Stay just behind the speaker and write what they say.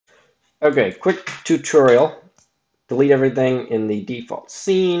Okay, quick tutorial. Delete everything in the default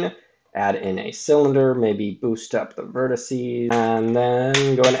scene, add in a cylinder, maybe boost up the vertices, and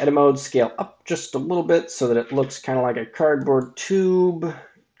then go in edit mode, scale up just a little bit so that it looks kind of like a cardboard tube.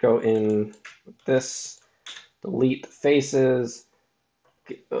 Go in with this, delete the faces,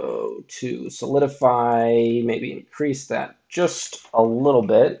 go to solidify, maybe increase that just a little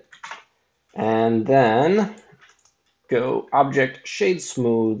bit, and then go object shade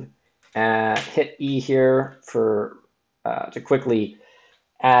smooth, hit E here for to quickly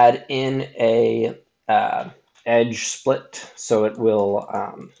add in a edge split, so it will,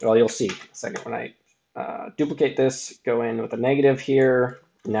 well, you'll see in a second when I duplicate this, go in with a negative here.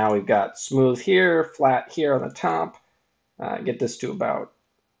 Now we've got smooth here, flat here on the top. Get this to about,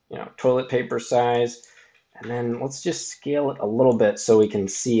 toilet paper size. And then let's just scale it a little bit so we can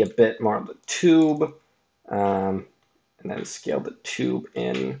see a bit more of the tube. And then scale the tube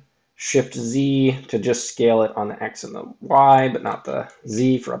in. Shift Z to just scale it on the X and the Y, but not the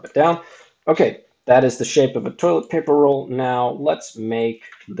Z for up and down. Okay, that is the shape of a toilet paper roll. Now let's make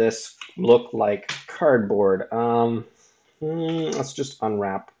this look like cardboard. Let's just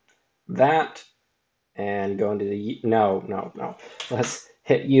unwrap that and go into the, no. Let's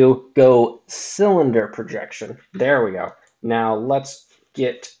hit U, go cylinder projection. There we go. Now let's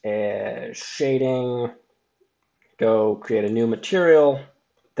get a shading, go create a new material,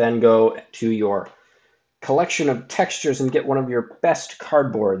 then go to your collection of textures and get one of your best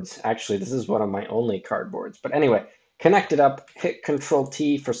cardboards. Actually, this is one of my only cardboards. But anyway, connect it up, hit Control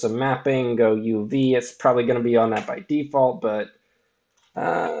T for some mapping, go UV. It's probably going to be on that by default, but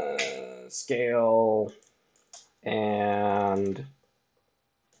scale, and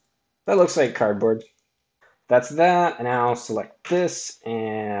that looks like cardboard. That's that. Now select this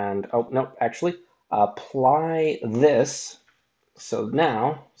and, oh, no, actually, apply this. So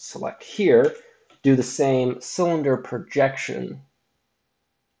now select here, do the same cylinder projection.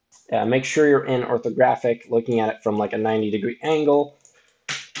 Make sure you're in orthographic, looking at it from like a 90-degree angle.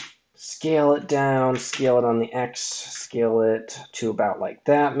 Scale it down, scale it on the X, scale it to about like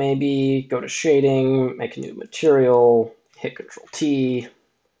that maybe. Go to shading, make a new material, hit Control T.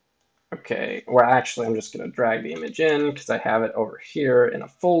 Okay, or actually I'm just going to drag the image in because I have it over here in a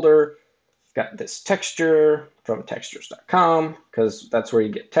folder. Got this texture from textures.com because that's where you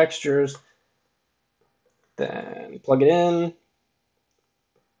get textures. Then plug it in,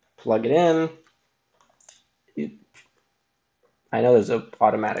 plug it in. I know there's an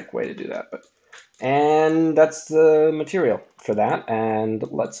automatic way to do that, but, and that's the material for that. And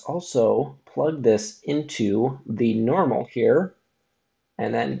let's also plug this into the normal here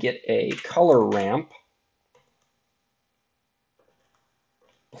and then get a color ramp,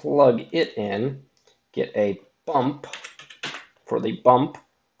 plug it in, get a bump for the bump,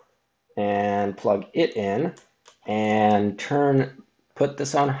 and plug it in, and put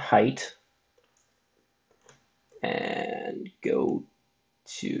this on height, and go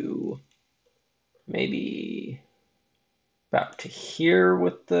to maybe about to here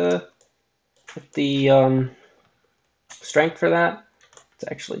with the strength for that.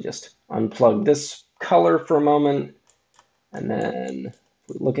 Let's actually just unplug this color for a moment, and then if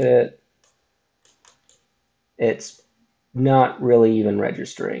we look at it, it's not really even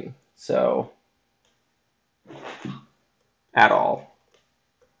registering, so at all.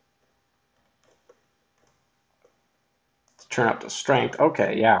 Let's turn up the strength.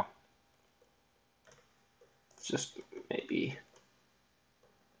 Okay, yeah. Let's just maybe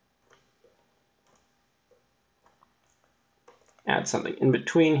add something in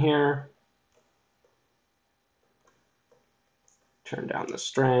between here. Turn down the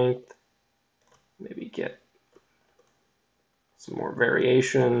strength. Maybe get some more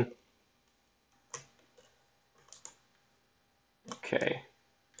variation. Okay.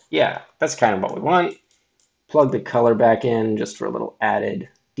 Yeah, that's kind of what we want. Plug the color back in just for a little added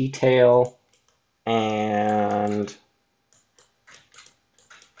detail. And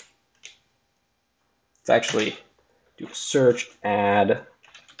let's actually do a search, add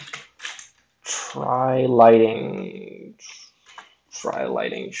try lighting,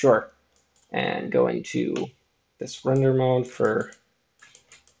 sure. And go into this render mode for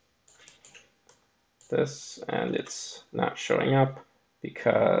this, and it's not showing up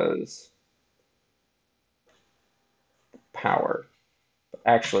because power.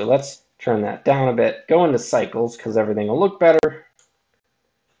 Actually, let's turn that down a bit. Go into cycles because everything will look better.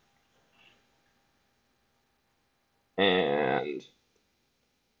 And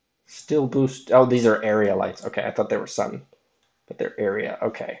still boost. Oh, these are area lights. Okay, I thought they were sun, but they're area.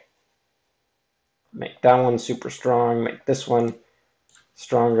 Okay. Make that one super strong. Make this one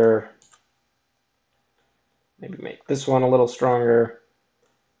stronger. Maybe make this one a little stronger.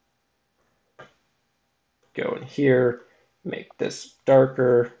 Go in here, make this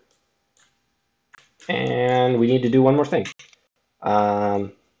darker. And we need to do one more thing.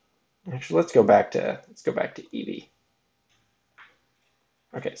 Actually, let's go back to Eevee.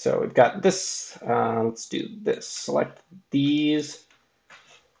 Okay, so we've got this. Let's do this. Select these.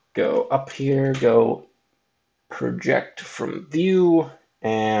 Go up here. Go project from view,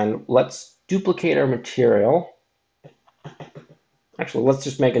 and let's duplicate our material. Actually, let's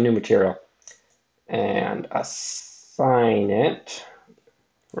just make a new material and assign it.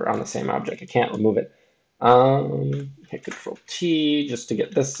 We're on the same object. I can't remove it. Hit Control T just to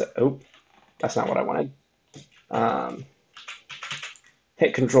get this. Oh, that's not what I wanted.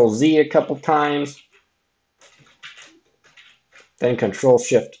 Hit Control Z a couple times. Then Control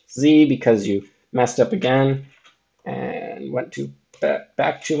Shift Z because you messed up again and went to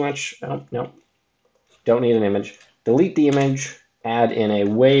back too much. Oh, no, don't need an image. Delete the image, add in a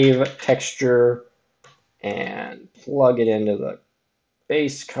wave texture, and plug it into the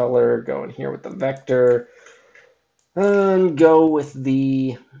base color. Go in here with the vector, and go with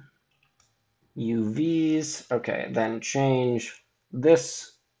the UVs. Okay, then change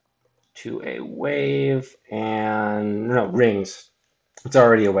this to a wave, and no, rings. It's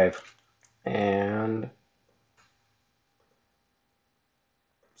already a wave. And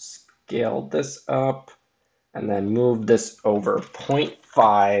scale this up, and then move this over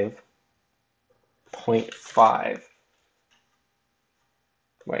 0.5, 0.5.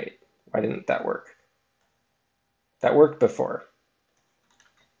 Wait, why didn't that work? That worked before.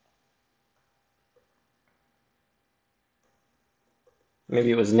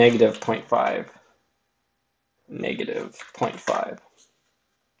 Maybe it was negative 0.5. Negative 0.5.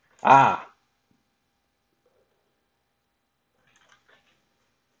 Ah!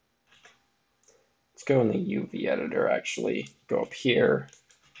 Let's go in the UV editor, actually. Go up here.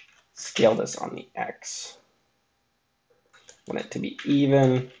 Scale this on the X. Want it to be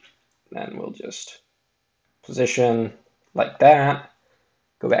even. Then we'll just position like that.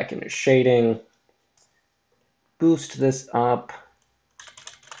 Go back into shading. Boost this up.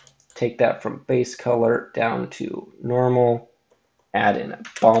 Take that from base color down to normal. Add in a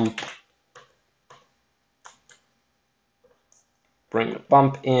bump. Bring the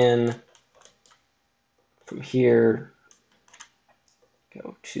bump in. From here,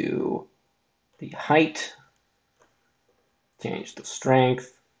 go to the height. Change the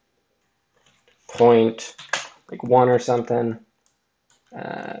strength. Point, like 1 or something.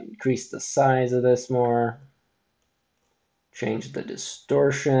 Increase the size of this more. Change the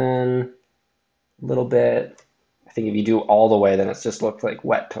distortion a little bit. I think if you do all the way, then it just looks like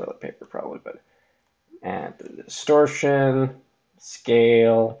wet toilet paper probably, but add the distortion,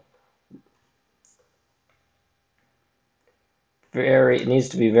 scale. It needs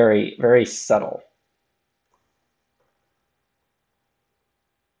to be very, very subtle.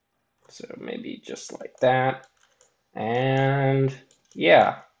 So maybe just like that. And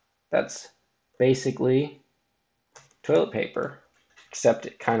yeah, that's basically toilet paper, except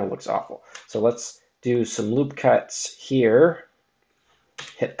it kind of looks awful. So let's do some loop cuts here.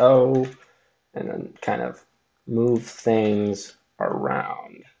 Hit O, and then kind of move things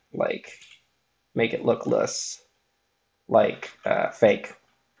around, like make it look less like fake.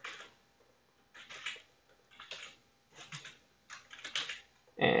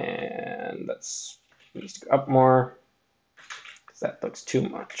 And that's needs to go up more because that looks too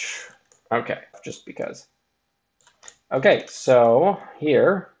much. Okay, just because. Okay, so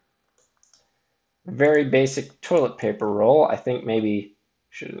here, very basic toilet paper roll. I think maybe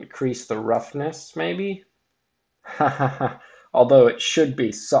should increase the roughness, maybe. Although it should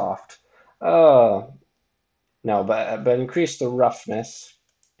be soft. No, but increase the roughness,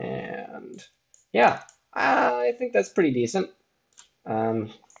 and yeah, I think that's pretty decent.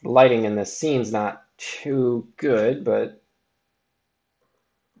 Lighting in this scene's not too good, but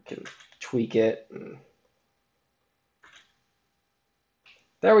you can tweak it. And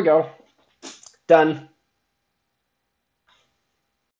there we go. Done.